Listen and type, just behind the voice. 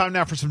Time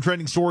now for some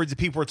trending stories that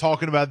people are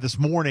talking about this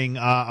morning.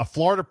 A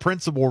Florida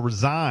principal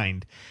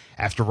resigned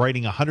after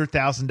writing a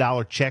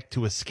 $100,000 check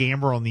to a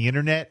scammer on the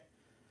internet,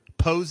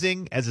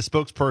 posing as a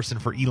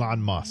spokesperson for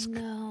Elon Musk.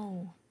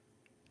 No.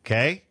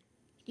 Okay?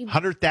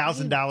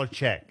 $100,000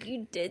 check.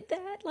 You did that?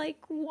 Like,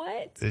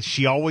 what?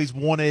 She always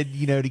wanted,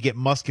 to get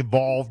Musk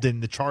involved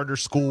in the charter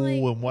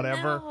school and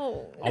whatever.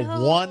 A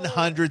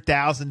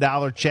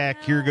 $100,000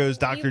 check. Here goes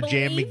Dr.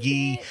 Jan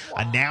McGee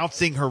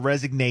announcing her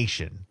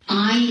resignation.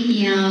 I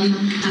am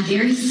a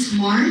very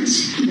smart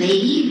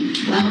lady,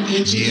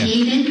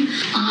 well-educated. Yeah.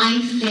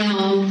 I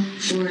fell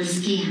for a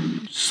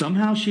scam.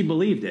 Somehow she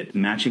believed it,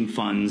 matching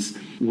funds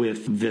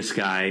with this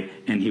guy,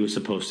 and he was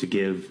supposed to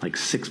give like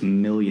 $6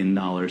 million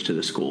to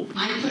the school.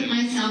 I put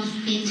myself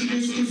into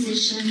this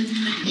position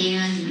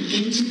and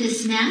into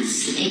this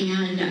mess,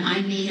 and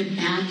I made a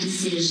bad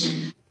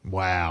decision.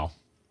 Wow.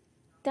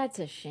 That's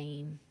a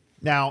shame.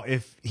 Now,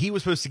 if he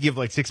was supposed to give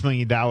like $6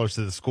 million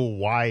to the school,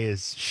 why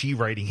is she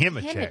writing him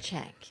a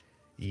check?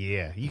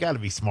 Yeah, you got to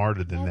be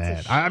smarter than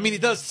that. I mean,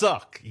 it does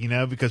suck,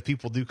 because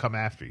people do come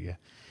after you.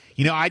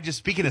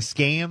 Speaking of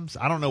scams,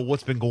 I don't know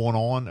what's been going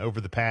on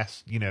over the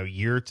past,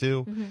 year or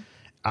two. Mm-hmm.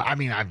 I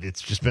mean,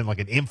 it's just been like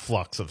an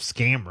influx of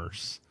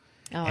scammers.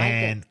 Oh, I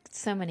get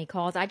so many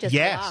calls. I just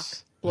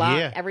block.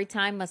 Yeah. Every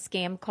time a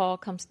scam call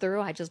comes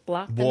through, I just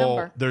block the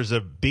number. There's a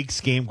big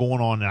scam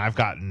going on, and I've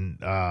gotten,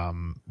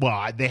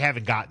 they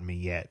haven't gotten me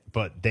yet,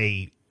 but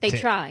they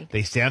tried.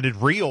 They sounded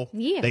real.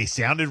 Yeah. They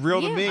sounded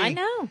real to me. I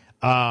know.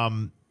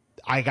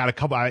 I got a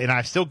couple, and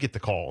I still get the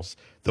calls.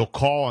 They'll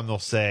call and they'll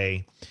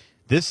say,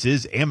 "This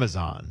is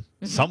Amazon.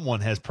 Mm-hmm.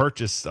 Someone has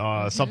purchased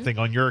something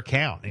on your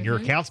account, and your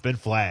account's been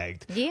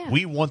flagged. Yeah.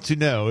 We want to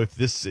know if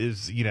this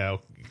is,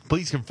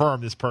 please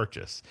confirm this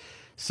purchase.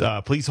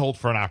 So please hold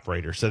for an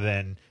operator." So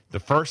then the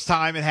first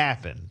time it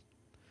happened,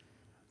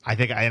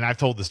 and I've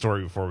told the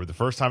story before, but the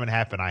first time it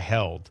happened, I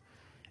held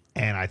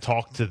and I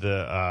talked to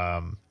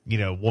the,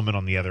 woman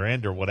on the other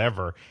end or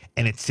whatever.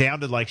 And it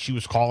sounded like she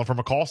was calling from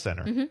a call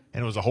center, and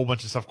it was a whole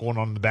bunch of stuff going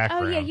on in the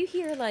background. Oh yeah. You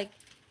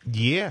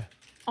hear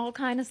all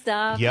kind of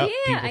stuff. Yep.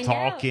 Yeah, People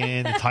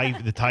talking,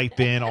 the type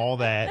in, all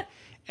that.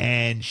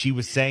 And she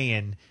was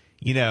saying,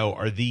 do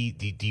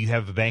you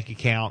have a bank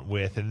account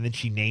with, and then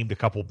she named a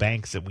couple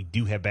banks that we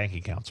do have bank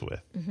accounts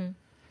with. Mm-hmm.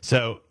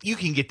 So you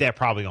can get that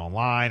probably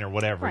online or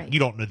whatever. Right. You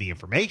don't know the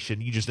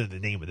information. You just know the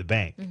name of the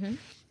bank. Mm-hmm.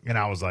 And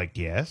I was like,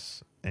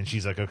 yes. And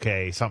she's like,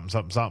 okay,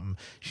 something.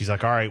 She's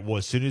like, all right, well,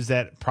 as soon as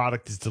that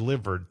product is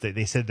delivered,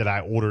 they said that I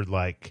ordered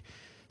like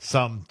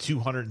some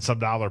 $200 and some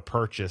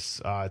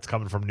purchase. It's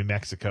coming from New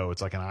Mexico.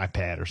 It's like an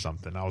iPad or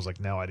something. I was like,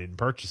 no, I didn't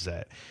purchase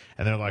that.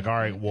 And they're like, all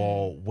right,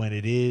 well, when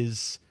it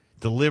is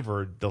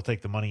delivered, they'll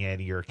take the money out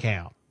of your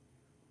account.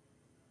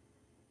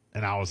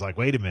 And I was like,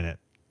 wait a minute.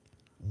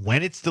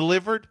 When it's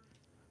delivered?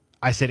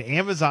 I said,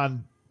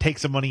 Amazon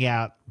takes the money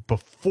out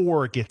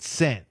before it gets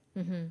sent.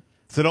 Mm-hmm.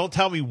 So don't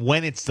tell me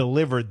when it's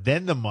delivered,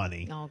 then the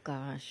money. Oh,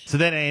 gosh. So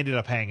then I ended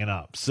up hanging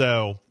up.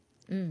 So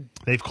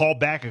they've called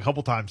back a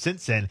couple times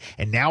since then,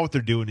 and now what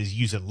they're doing is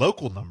using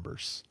local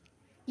numbers.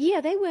 Yeah,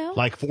 they will.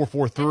 Like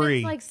 443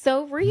 it's like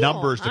so real.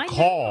 numbers to I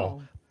call,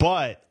 know.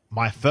 but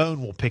my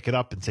phone will pick it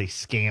up and say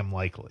scam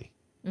likely.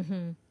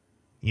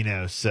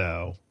 Mm-hmm.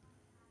 So.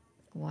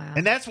 Wow.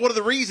 And that's one of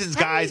the reasons,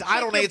 guys,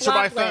 I don't answer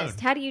my phone.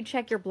 How do you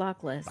check your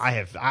block list? I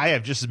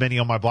have just as many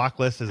on my block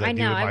list as I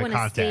do with my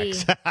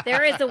contacts. See.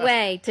 There is a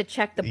way to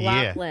check the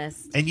block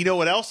list. And you know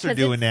what else they're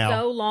doing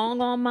now? So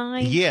long on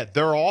mine. Yeah,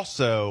 they're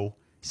also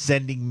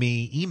sending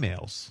me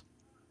emails.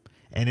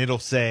 And it'll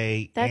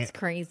say that's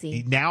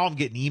crazy. Now I'm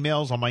getting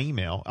emails on my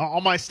email,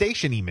 on my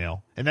station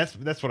email. And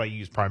that's what I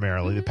use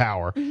primarily, the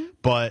power. Mm-hmm.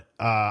 But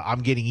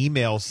I'm getting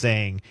emails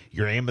saying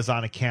your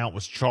Amazon account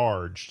was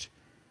charged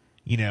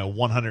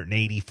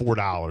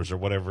 $184 or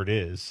whatever it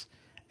is.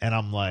 And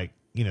I'm like,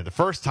 the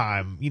first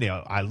time,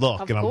 I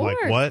look and I'm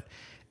like, what?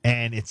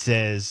 And it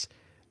says,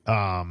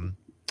 the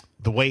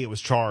way it was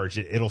charged,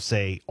 it'll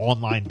say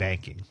online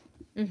banking.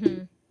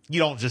 Mm-hmm. You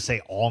don't just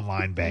say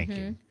online banking.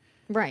 Mm-hmm.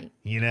 Right.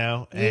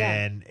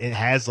 And it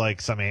has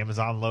like some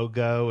Amazon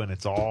logo and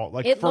it's all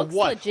like, it for looks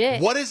what? Legit.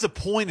 What is the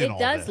point in all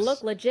this? It does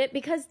look legit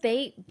because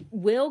they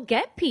will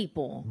get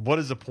people. What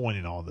is the point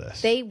in all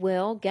this? They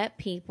will get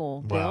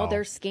people. Well,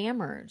 they're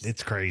scammers.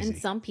 It's crazy. And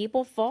some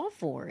people fall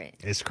for it.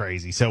 It's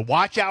crazy. So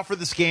watch out for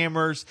the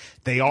scammers.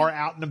 They are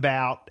out and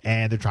about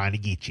and they're trying to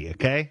get you.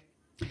 Okay.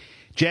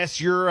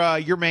 Jess,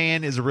 your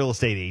man is a real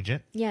estate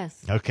agent.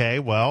 Yes. Okay,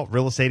 well,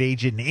 real estate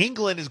agent in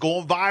England is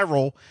going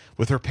viral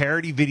with her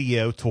parody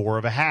video tour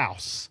of a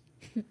house,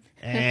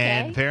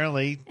 and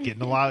apparently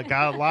getting a lot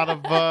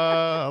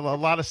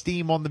of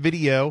steam on the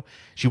video.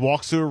 She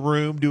walks through a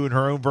room doing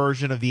her own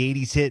version of the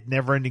 '80s hit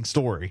 "Never-Ending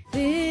Story."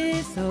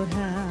 This old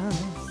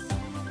house,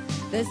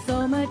 there's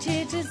so much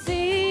here to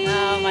see.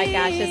 Oh my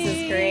gosh, this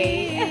is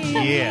great.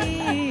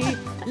 Yeah.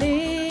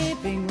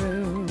 Living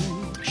room,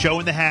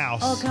 showing the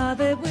house. all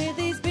covered with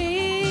these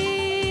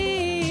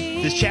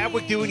beads. Does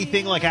Chadwick do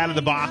anything like out of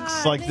the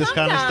box, like this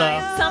kind of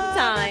stuff?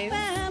 Sometimes.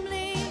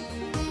 Family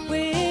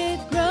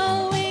with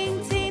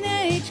growing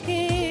teenage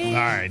kids.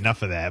 All right,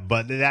 enough of that.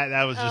 But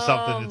that was just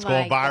something that's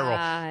going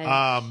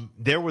viral.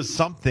 There was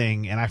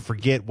something, and I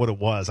forget what it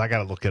was. I got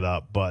to look it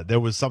up. But there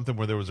was something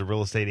where there was a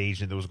real estate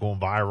agent that was going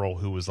viral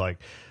who was like,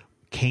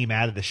 came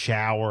out of the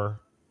shower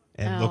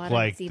and looked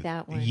like, see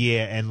that one.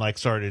 Yeah, and like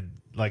started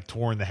like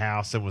touring the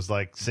house and was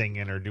like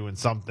singing or doing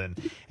something.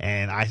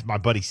 And my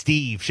buddy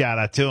Steve, shout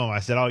out to him.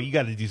 I said, "Oh, you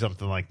got to do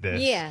something like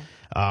this." Yeah.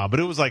 But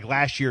it was like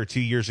last year or 2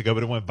 years ago,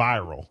 but it went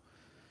viral.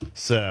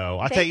 So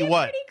I'll tell you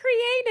what, pretty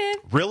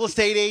creative. real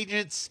estate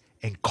agents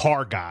and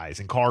car guys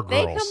and car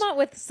girls. They come up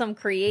with some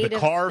creative the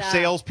car stuff.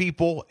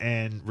 salespeople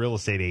and real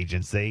estate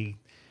agents. I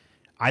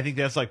think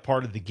that's like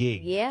part of the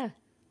gig. Yeah.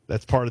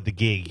 That's part of the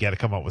gig. You got to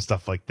come up with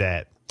stuff like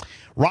that.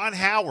 Ron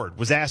Howard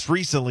was asked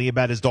recently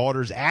about his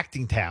daughter's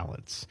acting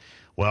talents.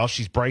 Well,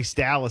 she's Bryce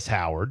Dallas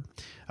Howard.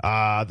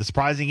 The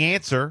surprising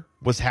answer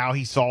was how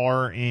he saw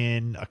her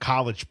in a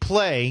college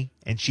play,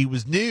 and she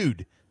was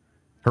nude.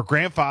 Her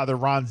grandfather,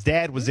 Ron's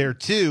dad, was there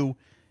too.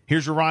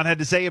 Here's what Ron had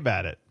to say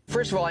about it.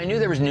 First of all, I knew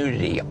there was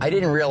nudity. I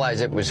didn't realize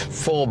it was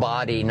full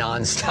body,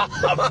 nonstop.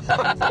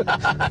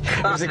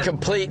 It was a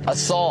complete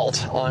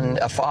assault on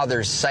a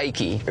father's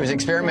psyche. It was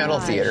experimental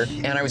theater,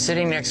 and I was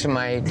sitting next to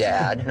my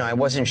dad, and I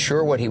wasn't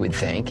sure what he would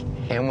think.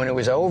 And when it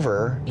was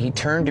over, he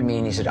turned to me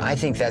and he said, "I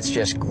think that's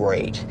just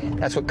great.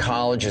 That's what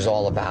college is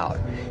all about.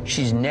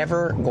 She's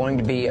never going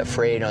to be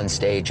afraid on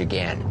stage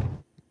again."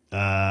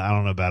 I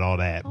don't know about all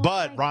that.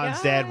 But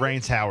Ron's dad,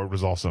 Rains Howard,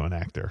 was also an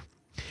actor.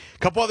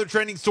 Couple other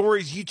trending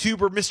stories.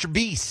 YouTuber Mr.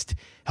 Beast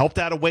helped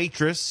out a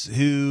waitress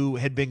who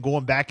had been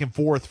going back and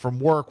forth from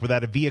work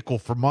without a vehicle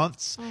for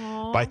months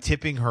by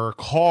tipping her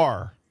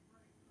car.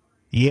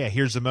 Yeah,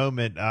 here's a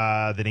moment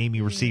that Amy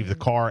received the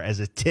car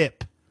as a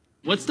tip.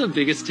 What's the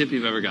biggest tip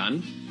you've ever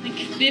gotten? Like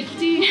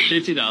 50.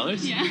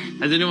 $50? Yeah.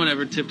 Has anyone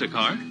ever tipped a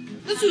car?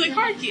 This is a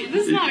car key.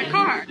 This is not a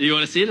car. You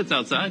want to see it? It's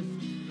outside.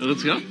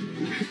 Let's go.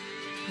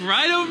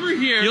 Right over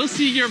here, you'll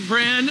see your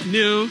brand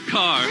new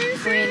car.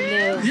 Brand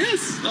new.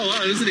 Yes. Oh,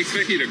 wow. I wasn't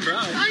expecting you to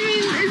cry. I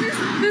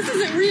mean, this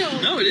isn't real.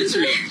 No, it is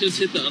real. Just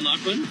hit the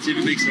unlock button. See if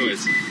it makes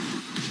noise.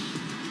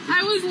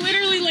 I was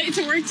literally late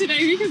to work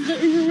today because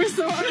the Uber was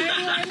so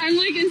high. I'm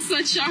like in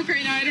such shock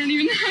right now. I don't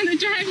even know how to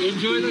drive.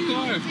 Enjoy the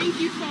car.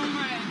 Thank you so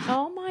much.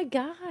 Oh my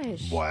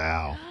gosh.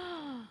 Wow.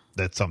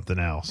 That's something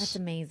else. That's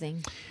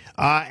amazing.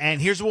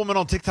 And here's a woman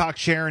on TikTok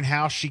sharing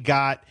how she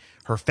got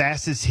her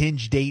fastest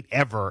Hinge date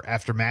ever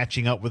after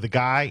matching up with a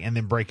guy and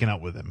then breaking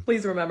up with him.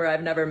 Please remember,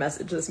 I've never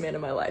messaged this man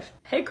in my life.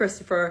 Hey,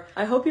 Christopher,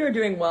 I hope you're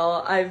doing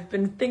well. I've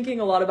been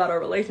thinking a lot about our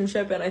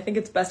relationship, and I think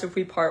it's best if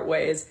we part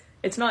ways.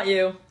 It's not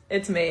you,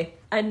 it's me.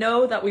 I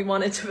know that we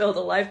wanted to build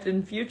a life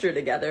and future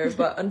together,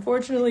 but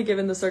unfortunately,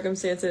 given the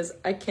circumstances,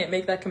 I can't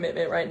make that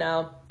commitment right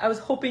now. I was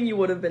hoping you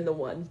would have been the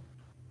one.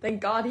 Thank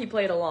God he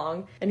played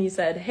along, and he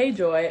said, "Hey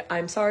Joy,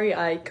 I'm sorry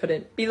I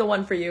couldn't be the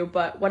one for you,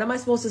 but what am I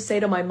supposed to say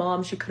to my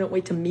mom? She couldn't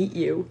wait to meet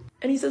you."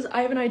 And he says,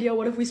 "I have an idea.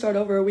 What if we start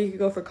over? We could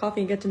go for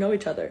coffee and get to know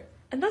each other."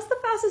 And that's the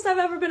fastest I've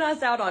ever been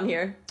asked out on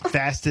here.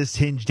 Fastest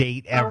Hinge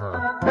date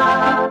ever.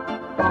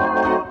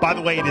 By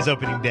the way, it is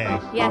opening day.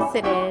 Yes,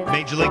 it is.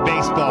 Major League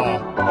Baseball.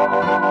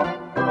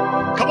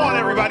 Come on,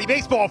 everybody,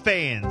 baseball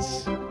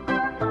fans.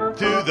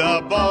 To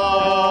the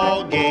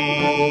ball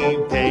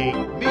game. Take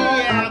me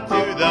out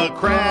to the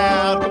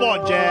crowd. Come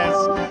on, Jazz.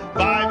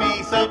 Buy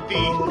me some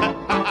feet.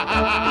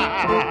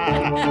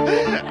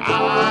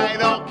 I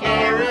don't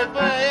care if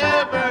I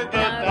ever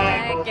get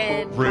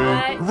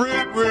back.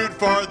 Root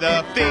for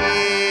the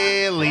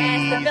Phillies.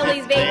 Yes, the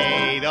Phillies, baby.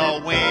 They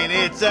don't win,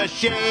 it's a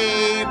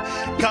shame.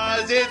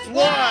 'Cause it's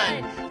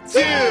 1,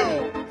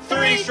 2,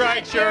 3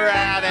 strikes, you're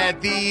out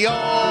at the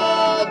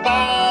old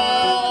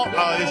ball.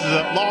 Oh, this is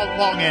a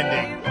long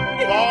ending.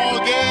 Ball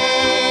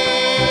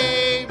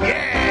game.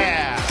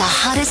 Yeah. The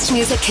hottest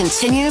music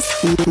continues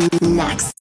next.